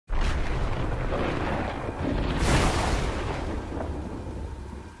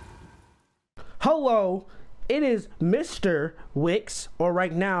Hello, it is Mr. Wicks, or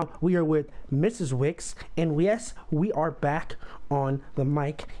right now we are with Mrs. Wicks, and yes, we are back on the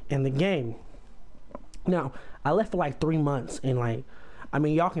mic and the game. Now, I left for like 3 months, and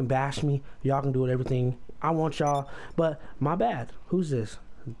y'all can bash me, y'all can do everything I want y'all, but my bad. Who's this?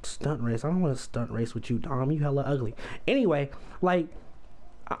 Stunt race. I don't want to stunt race with you, Dom. You hella ugly. Anyway,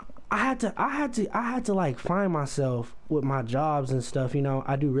 I had to like find myself with my jobs and stuff. You know,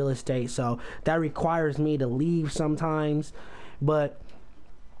 I do real estate, so that requires me to leave sometimes. But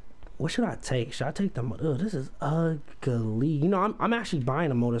what should I take? Should I take the? Oh, this is ugly. You know, I'm actually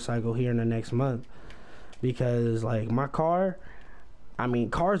buying a motorcycle here in the next month because like my car. I mean,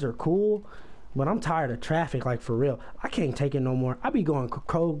 cars are cool, but I'm tired of traffic. Like for real, I can't take it no more. I be going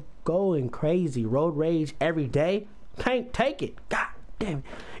crazy, road rage every day. Can't take it. God damn it.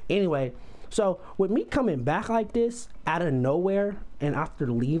 Anyway, so with me coming back like this out of nowhere and after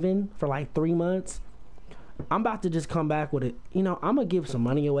leaving for like 3 months, I'm about to just come back with it. You know, I'm gonna give some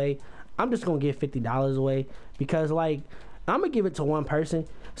money away. I'm just gonna give $50 away because like I'm gonna give it to one person.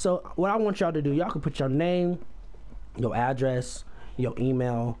 So what I want y'all to do, y'all can put your name, your address, your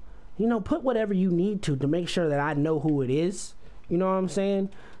email, you know, put whatever you need to make sure that I know who it is. You know what I'm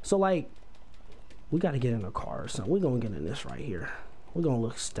saying? So like, we gotta get in a car or something. We're gonna get in this right here. We're gonna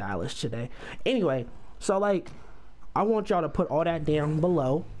look stylish today. Anyway, so like, I want y'all to put all that down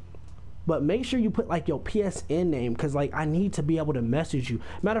below, but make sure you put like your PSN name, because like I need to be able to message you.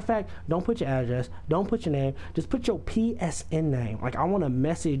 Matter of fact, don't put your address, don't put your name, just put your PSN name. Like I want to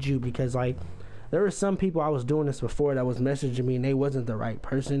message you because like there were some people I was doing this before that was messaging me and they wasn't the right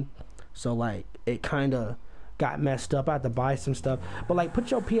person. So like it kind of got messed up. I had to buy some stuff, but like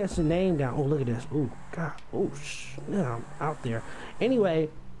put your PSN name down. Oh, look at this. Oh God. Oh yeah, I'm out there. Anyway,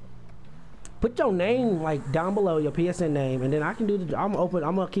 put your name like down below, your PSN name, and then I can do the. I'm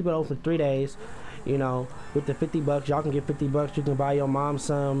gonna keep it open for 3 days. You know, with the $50, y'all can get $50. You can buy your mom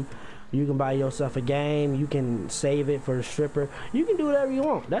some. You can buy yourself a game. You can save it for the stripper. You can do whatever you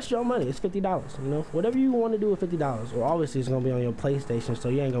want. That's your money. It's $50. You know, whatever you want to do with $50. Well, obviously it's gonna be on your PlayStation, so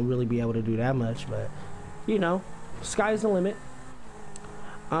you ain't gonna really be able to do that much, but. You know, sky's the limit.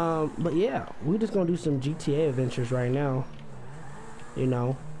 But yeah, we're just gonna do some GTA adventures right now. You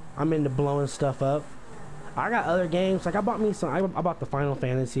know, I'm into blowing stuff up. I got other games, like I bought me some. I bought the Final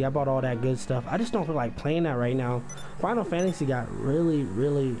Fantasy. I bought all that good stuff. I just don't feel like playing that right now. Final Fantasy got really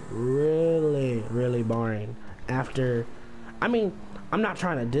boring after. I mean, I'm not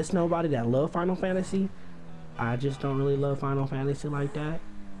trying to diss nobody that love Final Fantasy. I just don't really love Final Fantasy like that.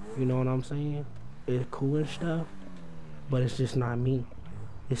 You know what I'm saying? It's cool and stuff, but it's just not me.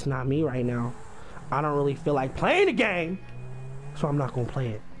 It's not me right now. I don't really feel like playing the game, so I'm not gonna play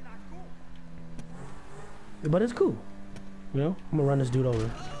it. But it's cool, you know. I'm gonna run this dude over,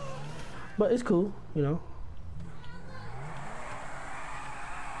 but it's cool, you know.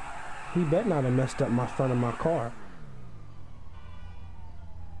 He better not have messed up my front of my car.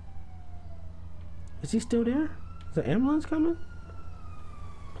 Is he still there? Is the ambulance coming?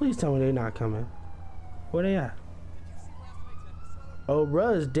 Please tell me they're not coming. Where they at? Oh,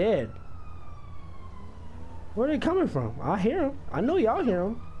 bruh is dead. Where are they coming from? I hear him. I know y'all hear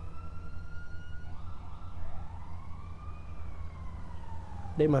him.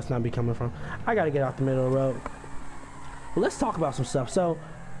 They must not be coming from. I gotta get out the middle of the road. Well, let's talk about some stuff. So,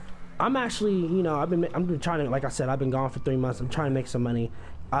 I'm actually, you know, I've been trying to, like I said, I've been gone for 3 months. I'm trying to make some money.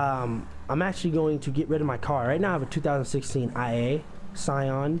 I'm actually going to get rid of my car. Right now, I have a 2016 IA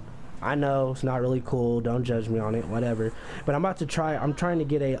Scion. I know it's not really cool. Don't judge me on it, whatever. But I'm about to try. I'm trying to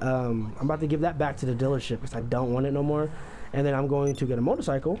get a. I'm about to give that back to the dealership because I don't want it no more. And then I'm going to get a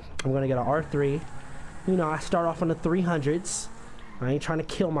motorcycle. I'm going to get an R3. You know, I start off on the 300s. I ain't trying to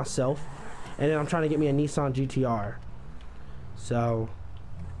kill myself. And then I'm trying to get me a Nissan GTR. So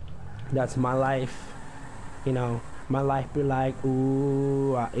that's my life. You know, my life be like,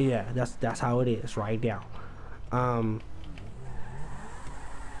 ooh, yeah. That's how it is right now.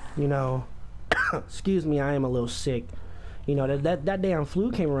 You know, excuse me, I am a little sick. You know, that damn flu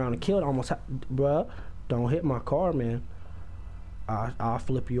came around and killed almost. Bruh, don't hit my car, man. I'll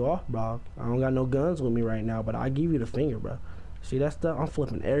flip you off, bro. I don't got no guns with me right now, but I'll give you the finger, bro. See that stuff? I'm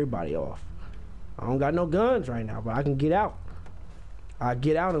flipping everybody off. I don't got no guns right now, but I can get out. I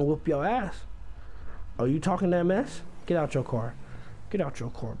get out and whoop your ass. Oh, you talking that mess? Get out your car. Get out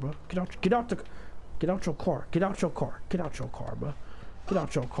your car, bro. Get out your car. Get out your car. Get out your car, bro. Get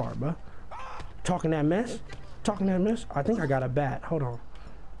out your car, bro. Talking that mess? Talking that mess? I think I got a bat. Hold on.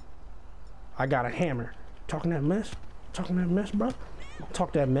 I got a hammer. Talking that mess? Talking that mess, bro?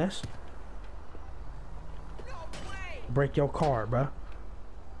 Talk that mess. Break your car, bro.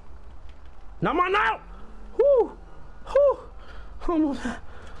 Not mine now. Whoo, whoo.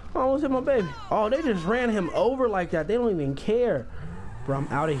 Almost hit my baby. Oh, they just ran him over like that. They don't even care. Bro, I'm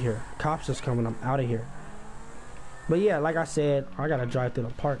out of here. Cops is coming. I'm out of here. But yeah, like I said, I gotta drive through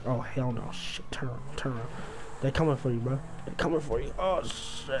the park. Oh, hell no. Shit, turn around, turn around. They're coming for you, bro. They're coming for you. Oh,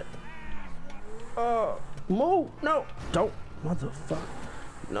 shit. Move. No. Don't. Motherfucker.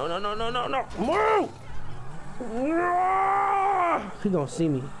 No, no, no, no, no, no. Move. He gonna see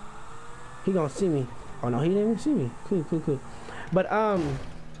me. He gonna see me. Oh, no, he didn't even see me. Cool, cool, cool. But,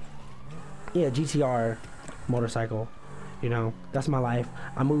 yeah, GTR motorcycle. You know, that's my life.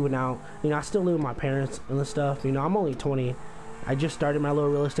 I'm moving out. You know, I still live with my parents and stuff. You know, I'm only 20. I just started my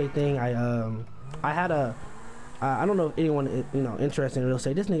little real estate thing. I had a, I don't know if anyone, you know, interested in real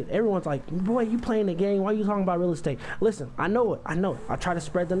estate. This nigga, everyone's like, boy, you playing the game. Why are you talking about real estate? Listen, I know it. I know it. I try to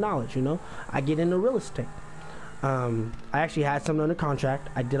spread the knowledge, you know. I get into real estate. I actually had something under contract.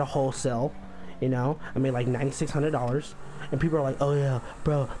 I did a wholesale, you know. I made like $9,600. And people are like, oh yeah,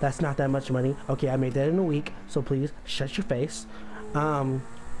 bro, that's not that much money. Okay, I made that in a week, so please shut your face. I'm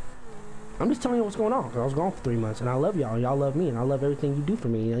just telling you what's going on, because I was gone for 3 months, and I love y'all, and y'all love me, and I love everything you do for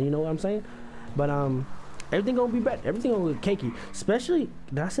me, you know what I'm saying? But, everything gonna be better. Everything gonna get cakey. Especially,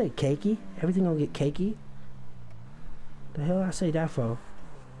 did I say cakey? Everything gonna get cakey? The hell did I say that for?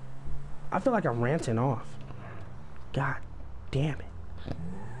 I feel like I'm ranting off. God damn it.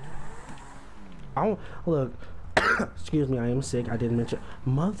 I don't, look. Excuse me, I am sick. I didn't mention.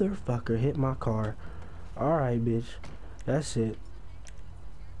 Motherfucker hit my car. Alright, bitch. That's it.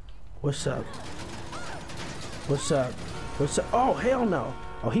 What's up? What's up? What's up? Oh, hell no.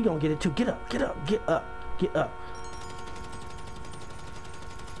 Oh, he gonna get it too. Get up, get up, get up, get up.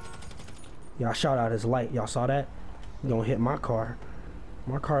 Y'all shot out his light. Y'all saw that? He gonna hit my car.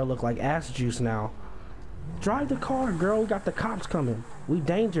 My car look like ass juice now. Drive the car, girl. We got the cops coming. We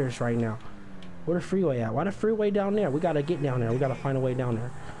dangerous right now. Where the freeway at? Why the freeway down there? We gotta get down there. We gotta find a way down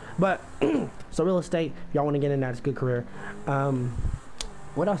there. But so real estate, y'all want to get in that? It's a good career.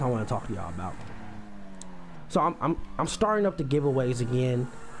 What else I want to talk to y'all about? So I'm starting up the giveaways again.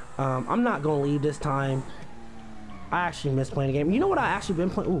 I'm not gonna leave this time. I actually miss playing the game. You know what I actually been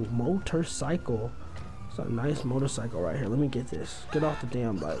playing? Ooh, motorcycle. It's a nice motorcycle right here. Let me get this. Get off the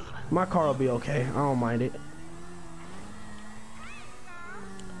damn bike. My car will be okay. I don't mind it.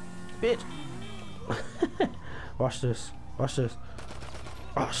 Bitch. Watch this. Watch this.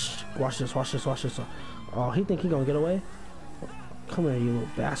 Oh, watch this. Watch this. Watch this. Oh, he think he gonna get away? Come here, you little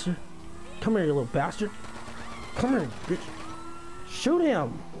bastard. Come here, you little bastard. Come here, bitch. Shoot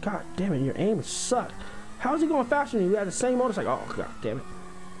him. God damn it, your aim sucks. How is he going faster than you? We had the same motorcycle. Oh, god damn it.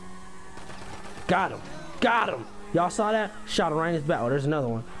 Got him. Got him. Y'all saw that? Shot him right in his back. Oh, there's another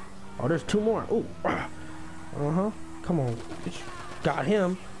one. Oh, there's two more. Ooh. Uh-huh. Come on, bitch. Got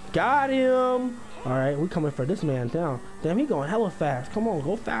him. Got him. All right, we coming for this man down. Damn, he going hella fast. Come on,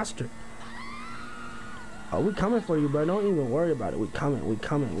 go faster. Oh, we coming for you, bro. Don't even worry about it. We coming. We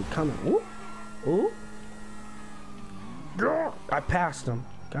coming. We coming. Ooh. Ooh. I passed him.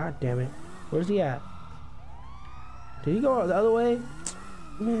 God damn it. Where's he at? Did he go the other way?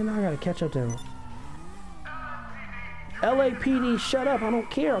 Man, I gotta catch up to him. LAPD, shut up. I don't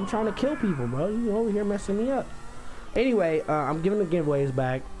care. I'm trying to kill people, bro. You over here messing me up. Anyway, I'm giving the giveaways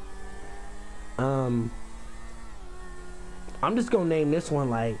back. I'm just gonna name this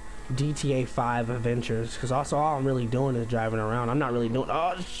one like GTA 5 Adventures, because also all I'm really doing is driving around. I'm not really doing.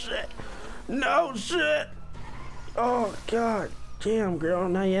 Oh shit! No shit! Oh god, damn girl,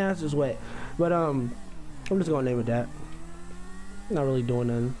 now your ass is wet. But I'm just gonna name it that. Not really doing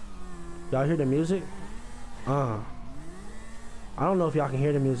nothing. Y'all hear the music? I don't know if y'all can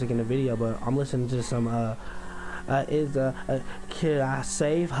hear the music in the video, but I'm listening to some could I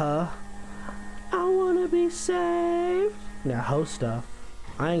save her? I wanna be saved. Now host stuff.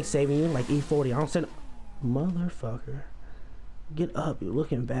 I ain't saving you like E40. I don't send. Motherfucker. Get up. You're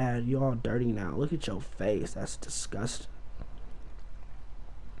looking bad. You're all dirty now. Look at your face. That's disgusting.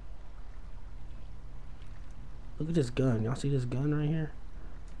 Look at this gun. Y'all see this gun right here?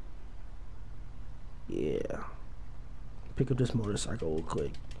 Yeah. Pick up this motorcycle real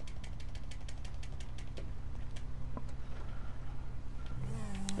quick.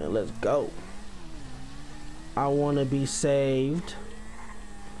 And let's go. I wanna be saved.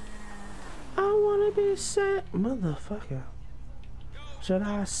 I wanna be saved. Motherfucker. Should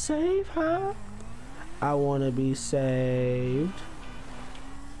I save her? I wanna be saved.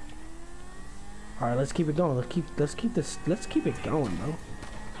 Alright, let's keep it going. Let's keep it going, bro.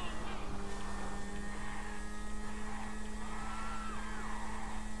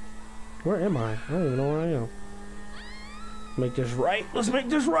 Where am I? I don't even know where I am. Make this right. Let's make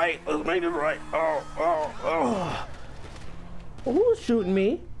this right. Let's make this right. Oh, oh, oh. Well, who's shooting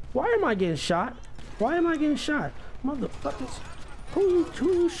me? Why am I getting shot? Why am I getting shot? Motherfuckers. Who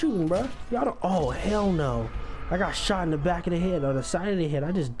you shooting, bro? Y'all don't. Oh, hell no. I got shot in the back of the head or the side of the head.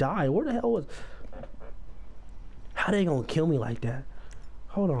 I just died. Where the hell was. How they gonna kill me like that?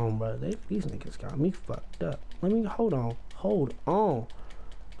 Hold on, bro. These niggas got me fucked up. Let me. Hold on. Hold on.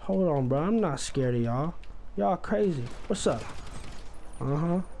 Hold on, bro. I'm not scared of y'all. Y'all crazy. What's up?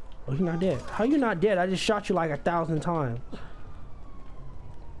 Uh-huh. Oh, you're not dead. How you not dead? I just shot you like 1,000 times.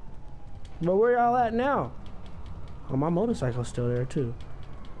 But where y'all at now? Oh, my motorcycle's still there too.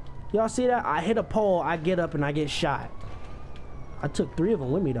 Y'all see that? I hit a pole, I get up and I get shot. I took 3 of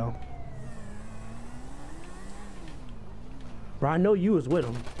them with me though. Bro, I know you was with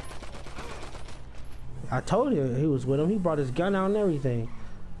him. I told you he was with him. He brought his gun out and everything.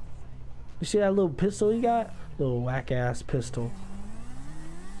 You see that little pistol he got? Little whack ass pistol.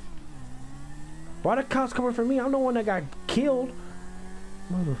 Why the cops coming for me? I'm the one that got killed.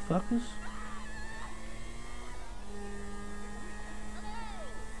 Motherfuckers.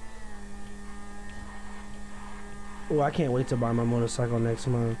 Oh, I can't wait to buy my motorcycle next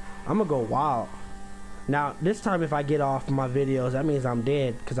month. I'm gonna go wild. Now, this time if I get off my videos, that means I'm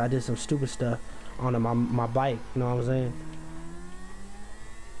dead because I did some stupid stuff on my bike. You know what I'm saying?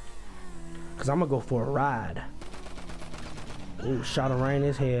 Because I'm gonna go for a ride. Ooh, shot him right in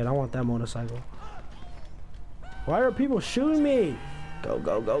his head. I want that motorcycle. Why are people shooting me? Go,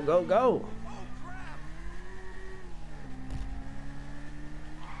 go, go, go, go.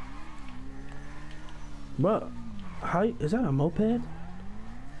 Bro, how is that a moped?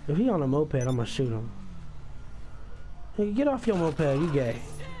 If he on a moped, I'm gonna shoot him. Hey, get off your moped, you gay.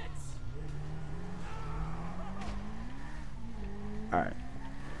 Alright.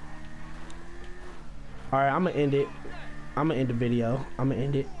 Alright, I'm gonna end it. I'm gonna end the video. I'm gonna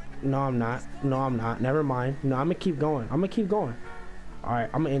end it. No, I'm not. No, I'm not. Never mind. No, I'm gonna keep going. I'm gonna keep going. Alright,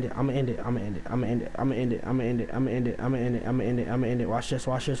 I'm gonna end it. I'm gonna end it. I'm gonna end it. I'm gonna end it. I'm gonna end it. I'm gonna end it. I'm gonna end it. I'm gonna end it. I'm gonna end it. I'm gonna end it. Watch this.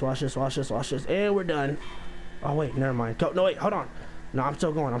 Watch this. Watch this. Watch this. Watch this. And we're done. Oh wait, never mind. Go. No wait, hold on. No, I'm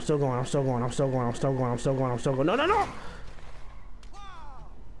still going. I'm still going. I'm still going. I'm still going. I'm still going. I'm still going. I'm still going. No, no, no.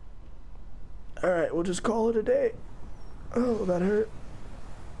 Alright, we'll just call it a day. Oh, that hurt.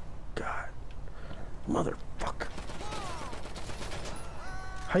 God. Motherfucker.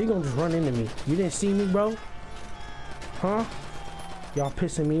 How you gonna just run into me? You didn't see me, bro? Huh? Y'all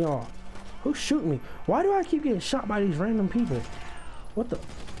pissing me off. Who's shooting me? Why do I keep getting shot by these random people? What the?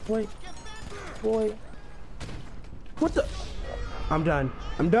 Wait. Boy. What the? I'm done.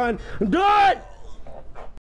 I'm done. I'm done!